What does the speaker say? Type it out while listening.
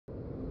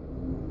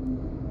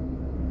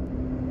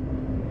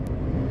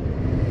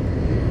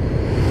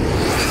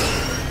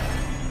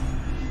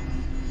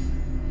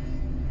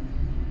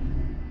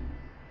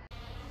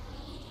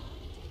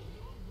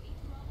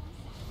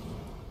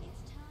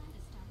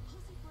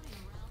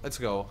Let's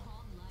go.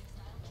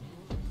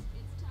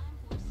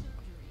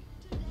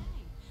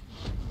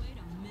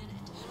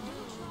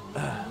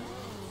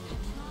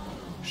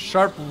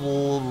 Sharp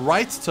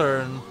right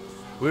turn.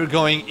 We're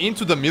going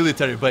into the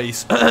military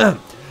base.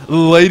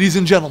 Ladies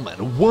and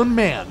gentlemen, one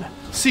man,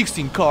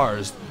 16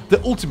 cars,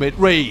 the ultimate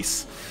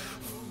race.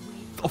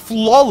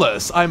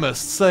 Flawless, I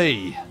must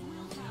say.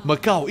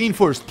 Macau in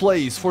first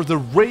place for the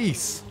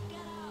race.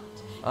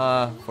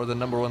 For the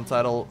 #1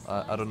 title,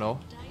 I don't know.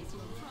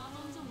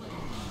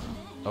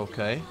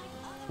 Okay.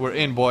 We're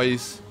in,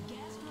 boys.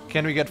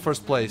 Can we get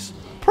first place?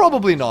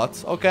 Probably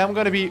not. Okay, I'm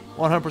gonna be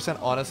 100%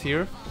 honest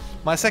here.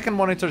 My second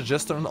monitor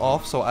just turned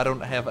off, so I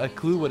don't have a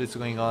clue what is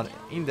going on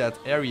in that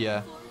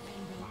area.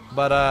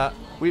 But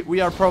we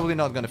are probably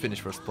not gonna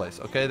finish first place.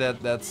 Okay,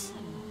 that's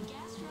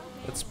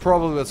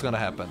probably what's gonna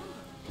happen.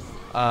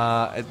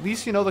 At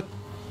least, you know,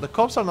 the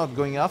cops are not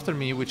going after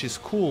me, which is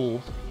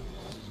cool.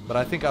 But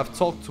I think I've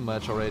talked too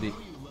much already.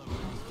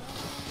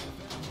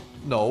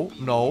 No,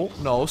 no,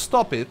 no,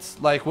 stop it.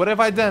 Like, what have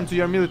I done to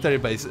your military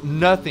base?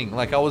 Nothing.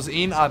 Like, I was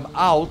in, I'm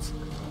out.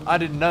 I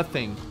did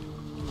nothing.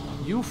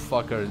 You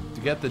fucker.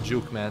 Get the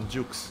juke, man.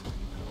 Jukes.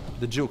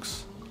 The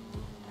jukes.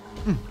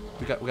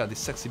 We got this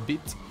sexy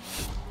beat.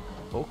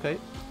 Okay.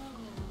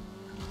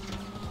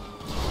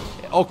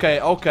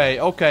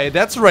 Okay.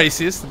 That's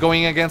racist.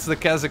 Going against the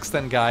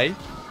Kazakhstan guy.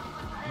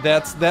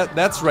 That's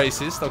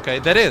racist. Okay,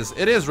 it is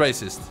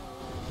racist.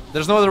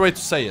 There's no other way to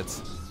say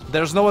it.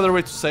 There's no other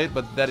way to say it,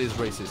 but that is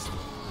racist.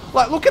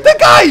 Like, look at that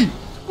guy!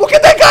 Look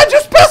at that guy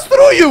just passed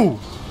through you!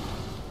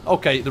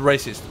 Okay, the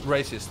racist.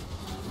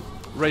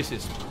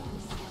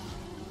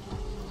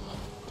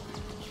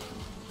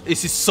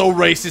 This is so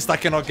racist, I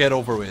cannot get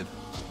over with.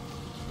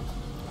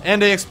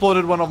 And they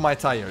exploded one of my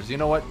tires. You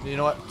know what?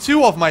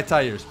 2 of my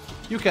tires.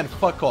 You can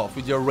fuck off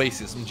with your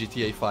racism,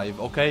 GTA 5,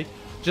 okay?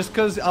 Just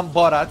because I'm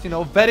Borat, you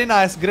know, very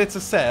nice, great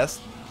success,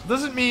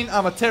 doesn't mean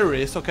I'm a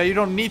terrorist, okay? You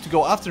don't need to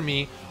go after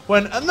me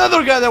when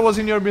another guy that was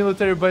in your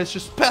military base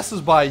just passes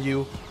by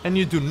you and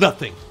you do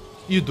nothing.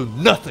 You do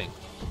nothing,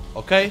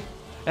 okay?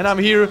 And I'm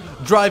here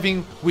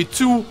driving with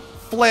 2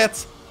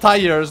 flat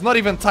tires, not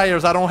even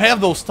tires, I don't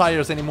have those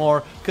tires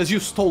anymore because you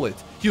stole it.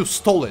 You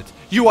stole it.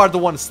 You are the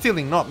one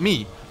stealing, not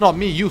me. Not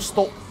me, you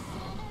stole...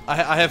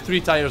 I have 3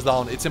 tires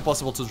down, it's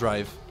impossible to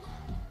drive.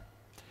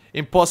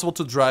 Impossible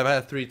to drive, I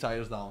have 3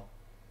 tires down.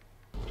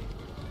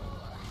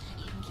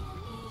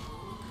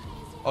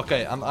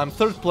 Okay, I'm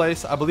 3rd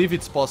place. I believe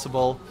it's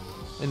possible.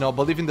 You know,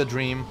 believe in the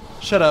dream.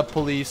 Shut up,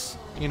 police.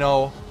 You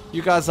know,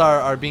 you guys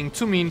are being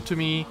too mean to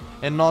me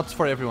and not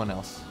for everyone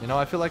else. You know,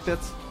 I feel like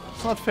it's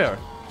not fair.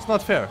 It's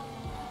not fair.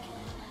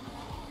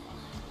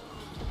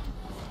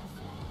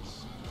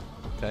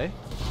 Okay.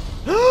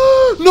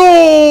 No!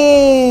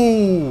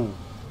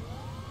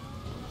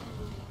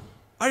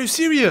 Are you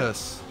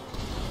serious?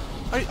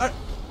 Are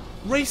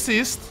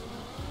racist?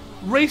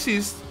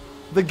 Racist?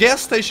 The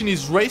gas station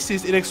is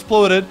racist. It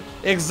exploded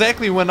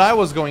exactly when I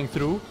was going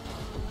through.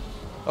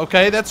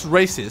 Okay, that's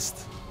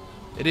racist.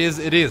 It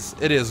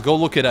is. Go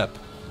look it up.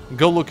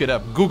 Go look it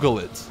up. Google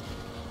it.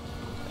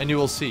 And you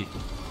will see.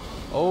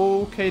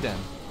 Okay then.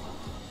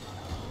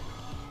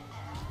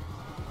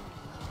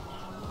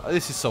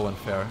 This is so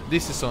unfair.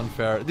 This is so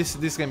unfair.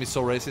 This game is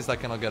so racist, I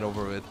cannot get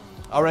over it.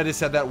 I already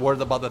said that word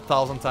about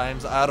 1,000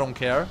 times. I don't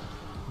care.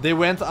 They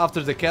went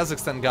after the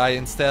Kazakhstan guy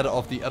instead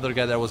of the other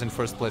guy that was in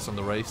first place on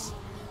the race.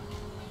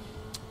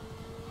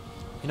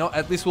 You know,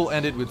 at least we'll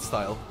end it with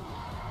style.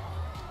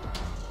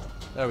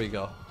 There we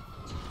go.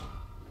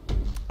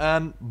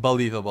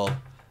 Unbelievable.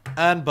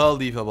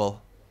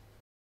 Unbelievable.